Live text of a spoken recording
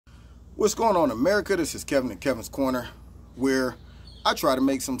What's going on, America? This is Kevin in Kevin's Corner, where I try to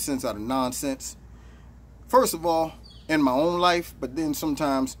make some sense out of nonsense. First of all, in my own life, but then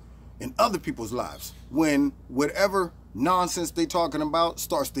sometimes in other people's lives. When whatever nonsense they talking about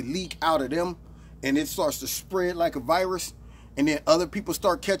starts to leak out of them and it starts to spread like a virus, and then other people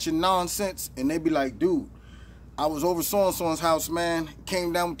start catching nonsense and they be like, dude, I was over so-and-so's house, man,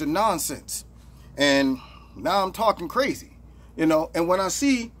 came down with the nonsense. And now I'm talking crazy, you know, and when I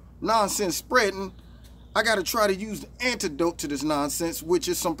see nonsense spreading, I got to try to use the antidote to this nonsense, which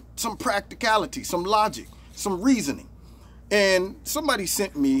is some practicality, some logic, some reasoning. And somebody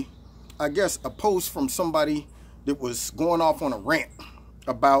sent me, I guess, a post from somebody that was going off on a rant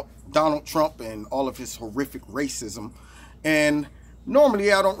about Donald Trump and all of his horrific racism. And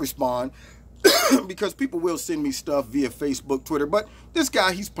normally I don't respond because people will send me stuff via Facebook, Twitter. But this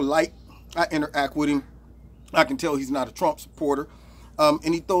guy, he's polite. I interact with him. I can tell he's not a Trump supporter.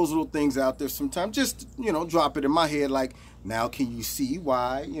 And he throws little things out there sometimes, just, you know, drop it in my head like, now can you see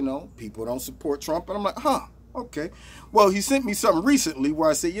why, you know, people don't support Trump? And I'm like, huh, okay. Well, he sent me something recently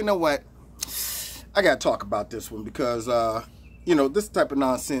where I said, you know what, I got to talk about this one because, you know, this type of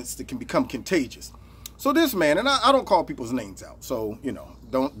nonsense that can become contagious. So this man, and I don't call people's names out, so, you know,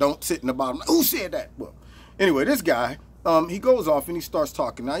 don't sit in the bottom, who said that? Well, anyway, this guy, he goes off and he starts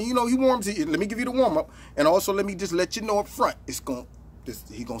talking. Now, you know, he warms it. Let me give you the warm up. And also let me just let you know up front, he's going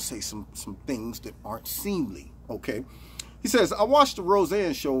to say some things that aren't seemly, okay? He says, I watched the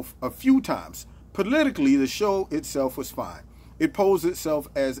Roseanne show a few times. Politically, the show itself was fine. It posed itself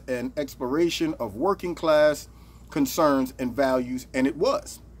as an exploration of working class concerns and values, and it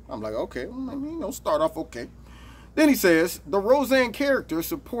was. I'm like, okay, well, you know, start off okay. Then he says, the Roseanne character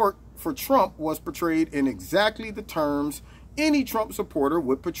support for Trump was portrayed in exactly the terms any Trump supporter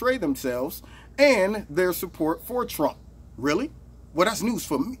would portray themselves and their support for Trump. Really? Well, that's news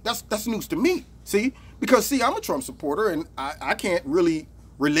for me. That's news to me. See? Because, see, I'm a Trump supporter, and I can't really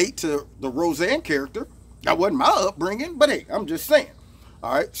relate to the Roseanne character. That wasn't my upbringing, but hey, I'm just saying.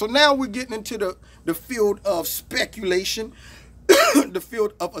 All right? So now we're getting into the field of speculation, the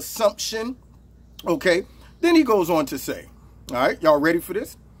field of assumption. Okay? Then he goes on to say, all right, y'all ready for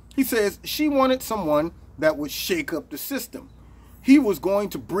this? He says, she wanted someone that would shake up the system. He was going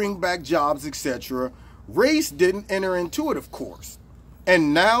to bring back jobs, etc. Race didn't enter into it, of course.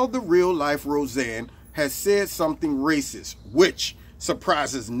 And now the real-life Roseanne has said something racist, which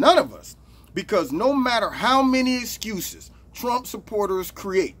surprises none of us, because no matter how many excuses Trump supporters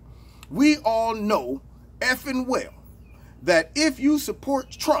create, we all know effing well that if you support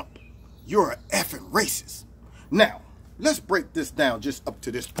Trump, you're an effing racist. Now, let's break this down just up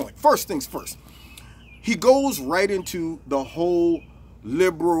to this point. First things first, he goes right into the whole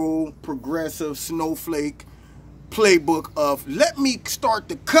liberal, progressive, snowflake playbook of let me start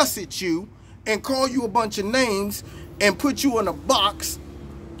to cuss at you and call you a bunch of names and put you in a box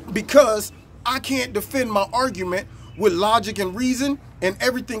because I can't defend my argument with logic and reason, and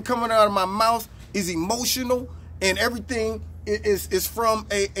everything coming out of my mouth is emotional, and everything is from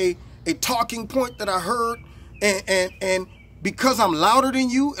a talking point that I heard, and because I'm louder than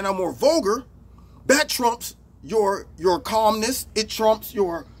you and I'm more vulgar, that trumps your calmness. It trumps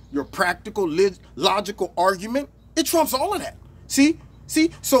your practical, logical argument. It trumps all of that. See?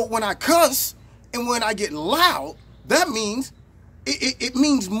 So when I cuss and when I get loud, that means it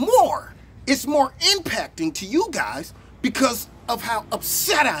means more. It's more impacting to you guys because of how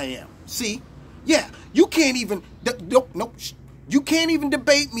upset I am. See? Yeah, you can't even, nope, you can't even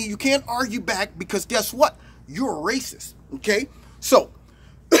debate me. You can't argue back because guess what? You're a racist, okay? So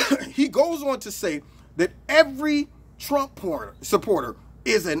he goes on to say that every Trump supporter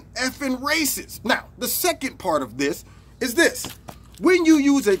is an effing racist. Now, the second part of this is this. When you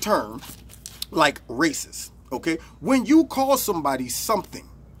use a term like racist, okay, when you call somebody something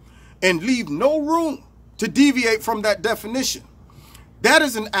and leave no room to deviate from that definition, that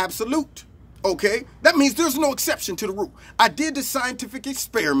is an absolute, okay? That means there's no exception to the rule. I did the scientific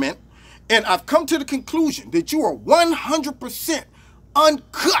experiment, and I've come to the conclusion that you are 100%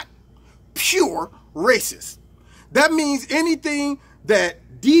 uncut, pure racist. That means anything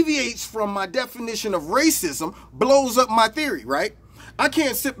that deviates from my definition of racism blows up my theory, right? I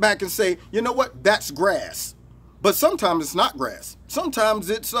can't sit back and say, you know what, that's grass. But sometimes it's not grass. Sometimes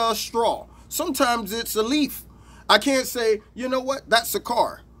it's a straw. Sometimes it's a leaf. I can't say, you know what, that's a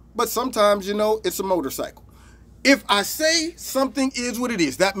car. But sometimes, you know, it's a motorcycle. If I say something is what it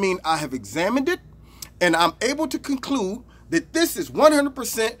is, that means I have examined it and I'm able to conclude that this is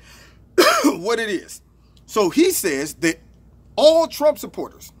 100% what it is. So he says that all Trump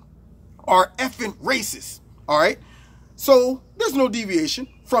supporters are effing racist, all right? So there's no deviation.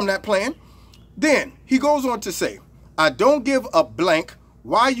 from that plan. Then he goes on to say, I don't give a blank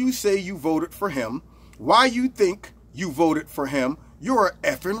why you say you voted for him, why you think you voted for him. You're an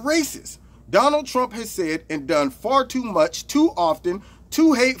effing racist. Donald Trump has said and done far too much, too often,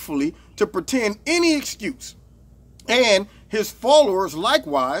 too hatefully to pretend any excuse. And his followers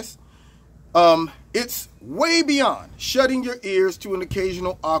likewise. It's way beyond shutting your ears to an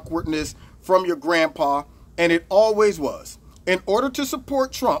occasional awkwardness from your grandpa, and it always was. In order to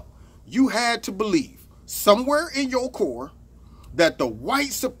support Trump, you had to believe somewhere in your core that the white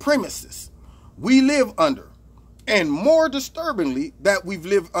supremacists we live under, and more disturbingly, that we've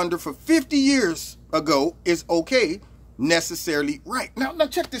lived under for 50 years ago, is okay, necessarily right. Now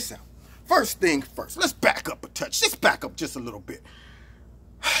check this out. First thing first, let's back up a touch. Let's back up just a little bit.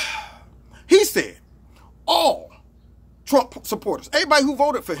 He said all Trump supporters, everybody who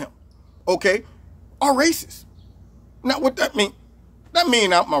voted for him, okay, are racist. Now, what that mean? That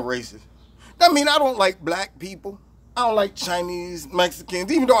mean I'm a racist. That mean I don't like black people. I don't like Chinese,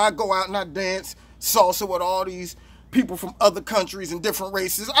 Mexicans, even though I go out and I dance salsa with all these people from other countries and different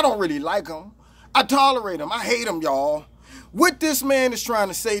races. I don't really like them. I tolerate them. I hate them, y'all. What this man is trying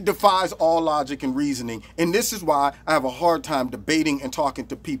to say defies all logic and reasoning. And this is why I have a hard time debating and talking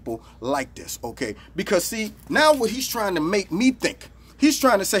to people like this, okay? Because, see, now what he's trying to make me think, he's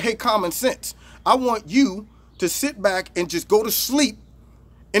trying to say, hey, common sense, I want you to sit back and just go to sleep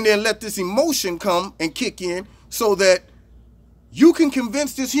and then let this emotion come and kick in so that you can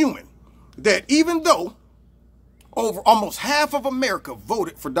convince this human that even though over almost half of America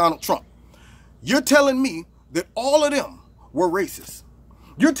voted for Donald Trump, you're telling me that all of them were racist.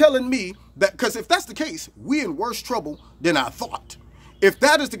 You're telling me that, because if that's the case, we in worse trouble than I thought. If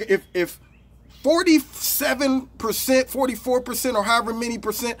that is the, if 47%, 44%, or however many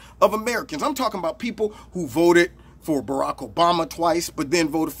percent of Americans, I'm talking about people who voted for Barack Obama twice, but then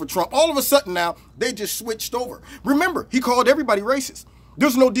voted for Trump, all of a sudden now, they just switched over. Remember, he called everybody racist.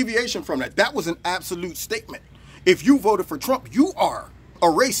 There's no deviation from that. That was an absolute statement. If you voted for Trump, you are a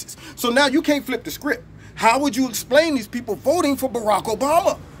racist. So now you can't flip the script. How would you explain these people voting for Barack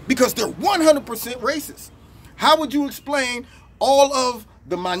Obama? Because they're 100% racist. How would you explain all of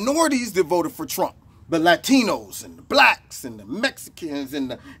the minorities that voted for Trump? The Latinos and the blacks and the Mexicans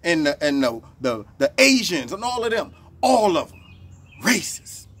and the Asians and all of them. All of them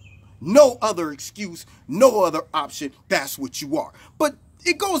racist. No other excuse, no other option. That's what you are. But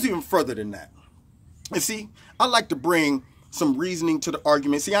it goes even further than that. And see, I like to bring some reasoning to the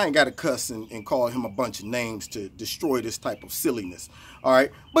argument. See, I ain't got to cuss and call him a bunch of names to destroy this type of silliness. All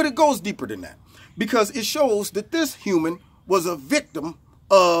right. But it goes deeper than that, because it shows that this human was a victim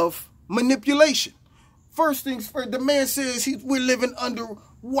of manipulation. First things first, the man says we're living under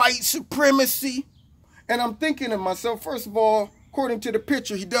white supremacy. And I'm thinking to myself, first of all, according to the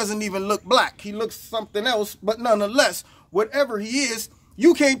picture, he doesn't even look black. He looks something else. But nonetheless, whatever he is,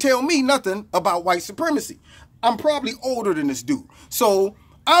 you can't tell me nothing about white supremacy. I'm probably older than this dude. So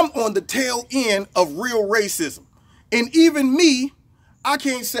I'm on the tail end of real racism. And even me, I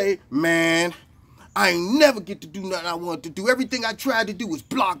can't say, man, I ain't never get to do nothing I wanted to do. Everything I tried to do was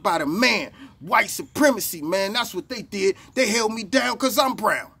blocked by the man. White supremacy, man, that's what they did. They held me down because I'm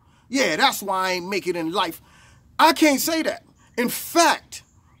brown. Yeah, that's why I ain't make it in life. I can't say that. In fact,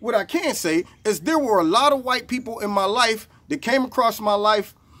 what I can say is there were a lot of white people in my life that came across my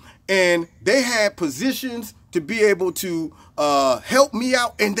life, and they had positions to be able to help me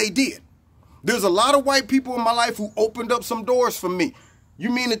out, and they did. There's a lot of white people in my life who opened up some doors for me. You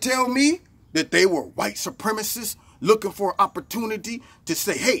mean to tell me that they were white supremacists looking for an opportunity to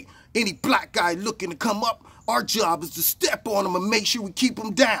say, hey, any black guy looking to come up, our job is to step on them and make sure we keep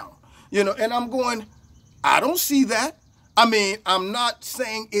them down. You know, and I'm going, I don't see that. I mean, I'm not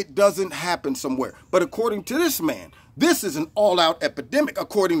saying it doesn't happen somewhere, but according to this man, this is an all-out epidemic,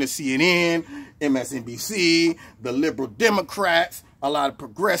 according to CNN, MSNBC, the liberal Democrats, a lot of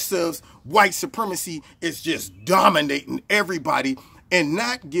progressives. White supremacy is just dominating everybody, and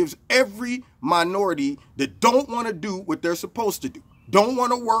that gives every minority that don't want to do what they're supposed to do, don't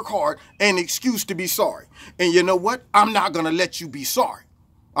want to work hard, an excuse to be sorry. And you know what? I'm not going to let you be sorry.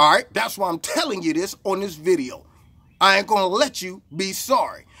 All right? That's why I'm telling you this on this video. I ain't going to let you be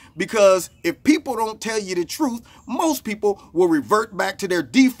sorry. Because if people don't tell you the truth, most people will revert back to their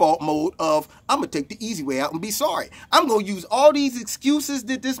default mode of, I'm going to take the easy way out and be sorry. I'm going to use all these excuses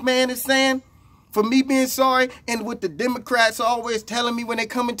that this man is saying for me being sorry, and what the Democrats are always telling me when they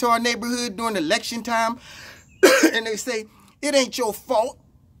come into our neighborhood during election time, and they say, it ain't your fault.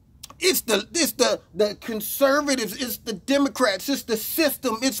 It's the conservatives, it's the Democrats, it's the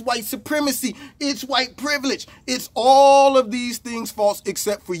system, it's white supremacy, it's white privilege. It's all of these things false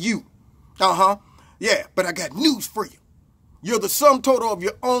except for you. Yeah, but I got news for you. You're the sum total of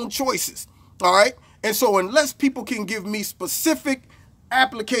your own choices. All right? And so unless people can give me specific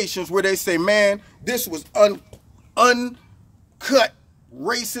applications where they say, man, this was uncut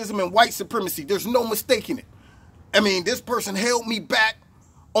racism and white supremacy, there's no mistaking it. I mean, this person held me back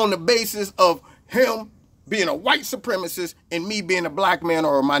on the basis of him being a white supremacist and me being a black man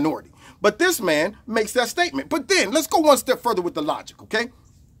or a minority. But this man makes that statement. But then let's go one step further with the logic, okay?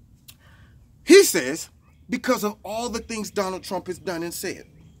 He says, because of all the things Donald Trump has done and said,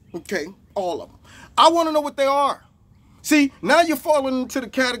 okay, all of them. I want to know what they are. See, now you're falling into the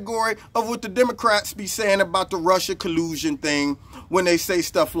category of what the Democrats be saying about the Russia collusion thing when they say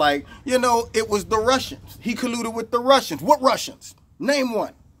stuff like, you know, it was the Russians. He colluded with the Russians. What Russians? Name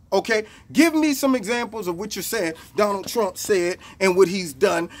one. Okay, give me some examples of what you're saying Donald Trump said and what he's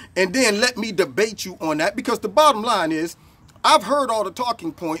done, and then let me debate you on that, because the bottom line is I've heard all the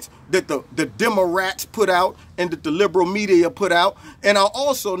talking points that the Democrats put out and that the liberal media put out, and I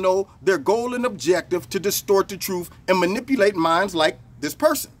also know their goal and objective to distort the truth and manipulate minds like this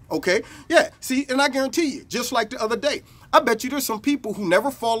person, okay? Yeah, see, and I guarantee you, just like the other day, I bet you there's some people who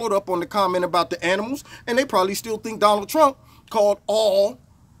never followed up on the comment about the animals, and they probably still think Donald Trump called all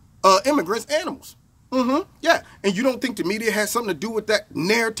immigrants animals. Yeah. And you don't think the media has something to do with that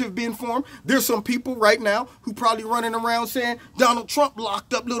narrative being formed? There's some people right now who probably running around saying Donald Trump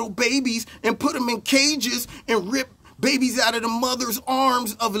locked up little babies and put them in cages and ripped babies out of the mother's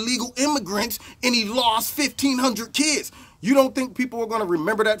arms of illegal immigrants, and he lost 1,500 kids. You don't think people are going to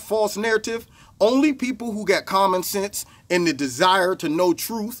remember that false narrative? Only people who got common sense and the desire to know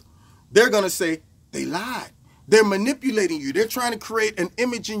truth, they're going to say they lied. They're manipulating you. They're trying to create an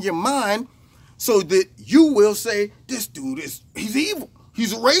image in your mind so that you will say, this dude he's evil.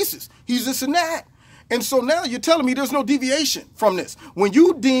 He's a racist. He's this and that. And so now you're telling me there's no deviation from this. When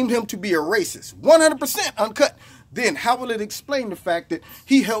you deemed him to be a racist, 100% uncut, then how will it explain the fact that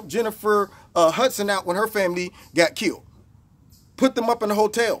he helped Jennifer Hudson out when her family got killed? Put them up in a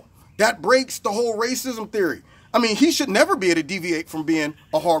hotel. That breaks the whole racism theory. I mean, he should never be able to deviate from being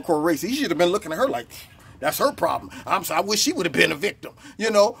a hardcore racist. He should have been looking at her like, that's her problem. I'm sorry, I wish she would have been a victim,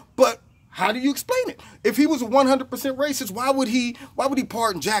 you know? But how do you explain it? If he was 100% racist, why would he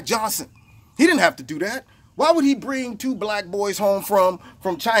pardon Jack Johnson? He didn't have to do that. Why would he bring 2 black boys home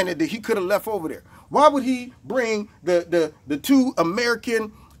from China that he could have left over there? Why would he bring the 2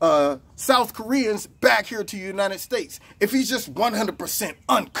 American South Koreans back here to the United States if he's just 100%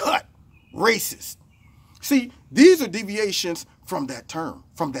 uncut racist? See, these are deviations from that term,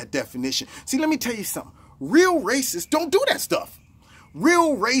 from that definition. See, let me tell you something. Real racists don't do that stuff.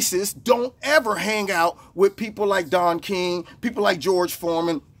 Real racists don't ever hang out with people like Don King, people like George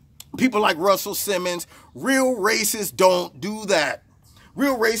Foreman, people like Russell Simmons. Real racists don't do that.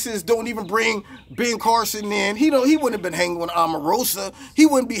 Real racists don't even bring Ben Carson in. He wouldn't have been hanging with Omarosa. He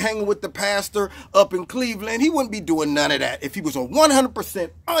wouldn't be hanging with the pastor up in Cleveland. He wouldn't be doing none of that if he was a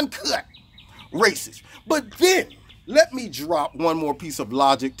 100% uncut racist. But then, let me drop one more piece of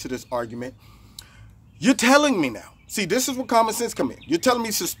logic to this argument. You're telling me now. See, this is where common sense come in. You're telling me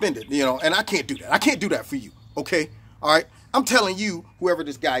suspended, you know, and I can't do that. I can't do that for you, okay? All right? I'm telling you, whoever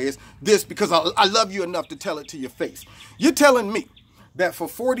this guy is, this because I love you enough to tell it to your face. You're telling me that for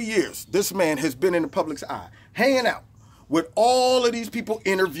 40 years, this man has been in the public's eye, hanging out with all of these people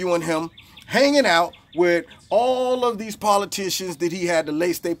interviewing him, hanging out with all of these politicians that he had to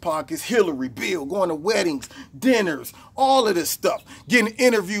lace their pockets, Hillary, Bill, going to weddings, dinners, all of this stuff, getting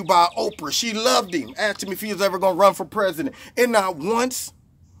interviewed by Oprah. She loved him, asked him if he was ever going to run for president. And not once,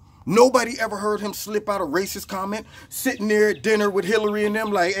 nobody ever heard him slip out a racist comment, sitting there at dinner with Hillary and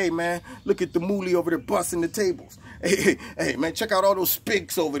them like, hey, man, look at the moolie over there busting the tables. Hey, man, check out all those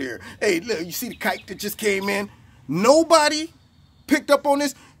spigs over there. Hey, look, you see the kite that just came in? Nobody picked up on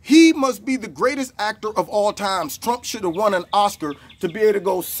this. He must be the greatest actor of all times. Trump should have won an Oscar to be able to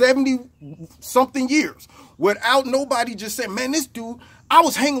go 70-something years without nobody just saying, man, this dude, I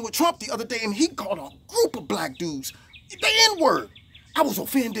was hanging with Trump the other day and he called a group of black dudes the N-word. I was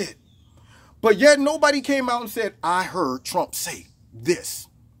offended. But yet nobody came out and said, I heard Trump say this,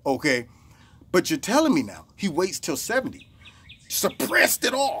 okay? But you're telling me now, he waits till 70, suppressed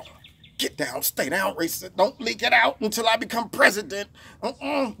it all. Get down, stay down, racist. Don't leak it out until I become president.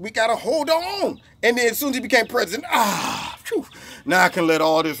 We got to hold on. And then as soon as he became president, Whew. Now I can let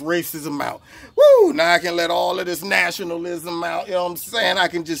all this racism out. Woo! Now I can let all of this nationalism out. You know what I'm saying? I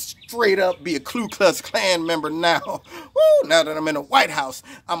can just straight up be a Ku Klux Klan member now. Woo! Now that I'm in the White House,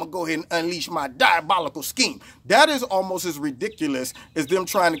 I'm going to go ahead and unleash my diabolical scheme. That is almost as ridiculous as them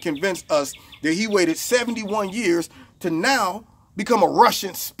trying to convince us that he waited 71 years to now become a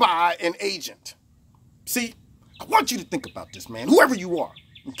Russian spy and agent. See, I want you to think about this, man, whoever you are,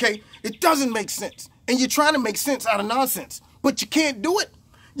 okay? It doesn't make sense. And you're trying to make sense out of nonsense, but you can't do it.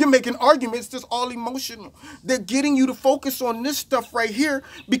 You're making arguments that's all emotional. They're getting you to focus on this stuff right here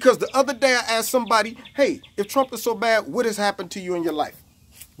because the other day I asked somebody, hey, if Trump is so bad, what has happened to you in your life?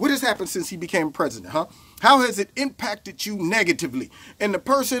 What has happened since he became president, huh? How has it impacted you negatively? And the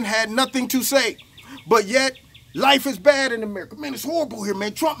person had nothing to say, but yet life is bad in America. Man, it's horrible here,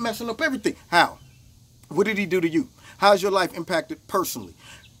 man. Trump messing up everything. How? What did he do to you? How's your life impacted personally?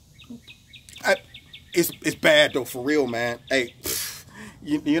 It's bad though, for real, man. Hey,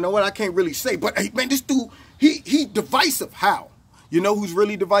 you know what? I can't really say, but hey, man, this dude, he divisive. How? You know who's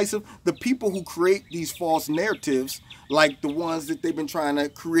really divisive? The people who create these false narratives, like the ones that they've been trying to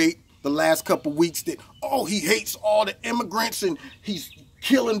create the last couple weeks that, oh, he hates all the immigrants and he's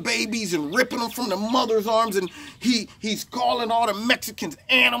killing babies and ripping them from the mother's arms and he's calling all the Mexicans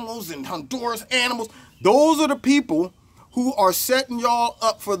animals and Honduras animals. Those are the people who are setting y'all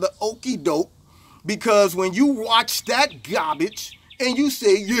up for the okie doke. Because when you watch that garbage and you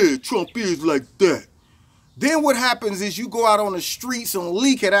say, yeah, Trump is like that, then what happens is you go out on the streets and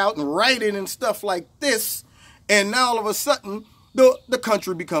leak it out and write it and stuff like this, and now all of a sudden the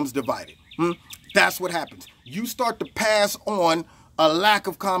country becomes divided. That's what happens. You start to pass on a lack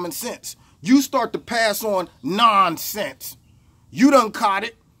of common sense. You start to pass on nonsense. You done caught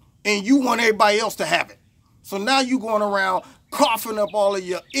it, and you want everybody else to have it. So now you going around coughing up all of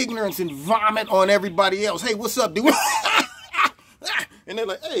your ignorance and vomit on everybody else. Hey, what's up, dude? And they're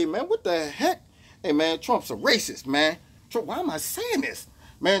like, hey, man, what the heck? Hey, man, Trump's a racist, man. Trump, why am I saying this?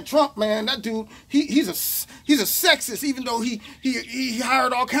 Man, Trump, man, that dude, he's a sexist, even though he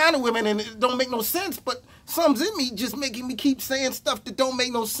hired all kind of women and it don't make no sense. But something's in me just making me keep saying stuff that don't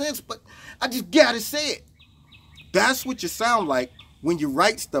make no sense. But I just gotta say it. That's what you sound like when you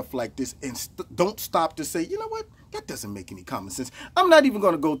write stuff like this and don't stop to say, you know what? That doesn't make any common sense. I'm not even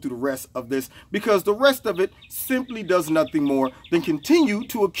going to go through the rest of this because the rest of it simply does nothing more than continue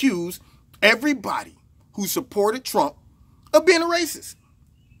to accuse everybody who supported Trump of being a racist.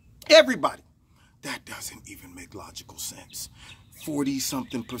 Everybody. That doesn't even make logical sense.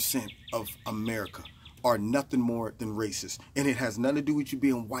 40-something% of America are nothing more than racist. And it has nothing to do with you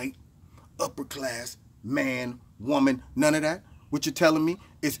being white, upper class, man, woman, none of that. What you're telling me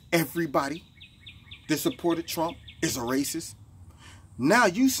is everybody that supported Trump is a racist. Now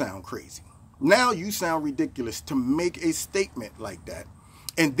you sound crazy. Now you sound ridiculous to make a statement like that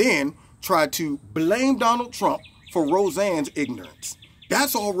and then try to blame Donald Trump for Roseanne's ignorance.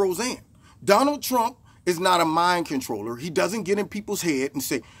 That's all Roseanne. Donald Trump is not a mind controller. He doesn't get in people's head and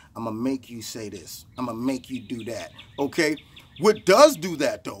say, I'm going to make you say this. I'm going to make you do that. Okay? What does do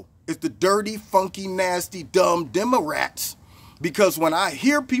that, though, is the dirty, funky, nasty, dumb Democrats. Because when I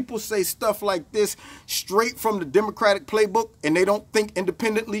hear people say stuff like this straight from the Democratic playbook and they don't think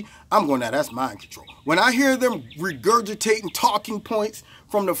independently, I'm going, now that's mind control. When I hear them regurgitating talking points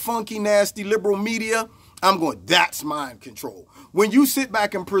from the funky, nasty liberal media, I'm going, that's mind control. When you sit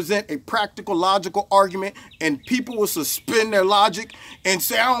back and present a practical, logical argument and people will suspend their logic and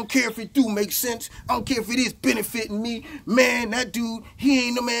say, I don't care if it do make sense. I don't care if it is benefiting me. Man, that dude, he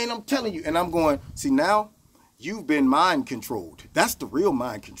ain't the man, I'm telling you. And I'm going, see now? You've been mind controlled. That's the real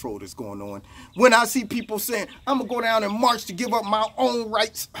mind control that's going on. When I see people saying, I'm going to go down and march to give up my own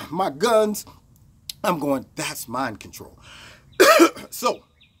rights, my guns, I'm going, that's mind control. So,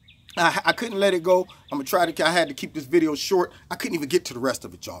 I couldn't let it go. I'm going to try to, I had to keep this video short. I couldn't even get to the rest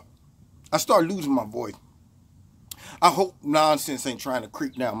of it, y'all. I started losing my voice. I hope nonsense ain't trying to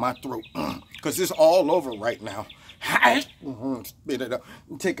creep down my throat because it's all over right now. Spit it up.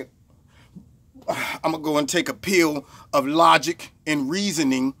 I'm going to go and take a pill of logic and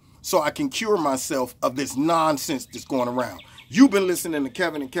reasoning so I can cure myself of this nonsense that's going around. You've been listening to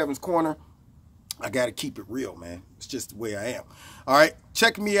Kevin and Kevin's Corner. I got to keep it real, man. It's just the way I am. All right.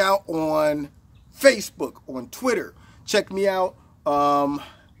 Check me out on Facebook, on Twitter. Check me out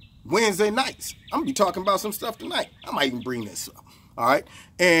Wednesday nights. I'm going to be talking about some stuff tonight. I might even bring this up. All right.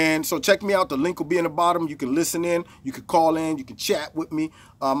 And so check me out. The link will be in the bottom. You can listen in. You can call in. You can chat with me.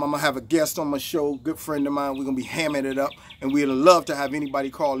 I'm going to have a guest on my show, good friend of mine. We're going to be hamming it up. And we'd love to have anybody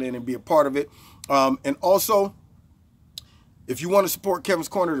call in and be a part of it. And also, If you want to support Kevin's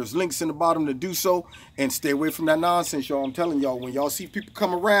Corner, there's links in the bottom to do so. And stay away from that nonsense, y'all. I'm telling y'all, when y'all see people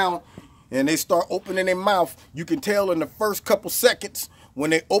come around and they start opening their mouth, you can tell in the first couple seconds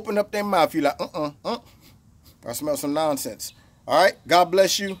when they open up their mouth, you're like, I smell some nonsense. All right? God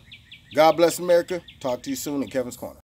bless you. God bless America. Talk to you soon in Kevin's Corner.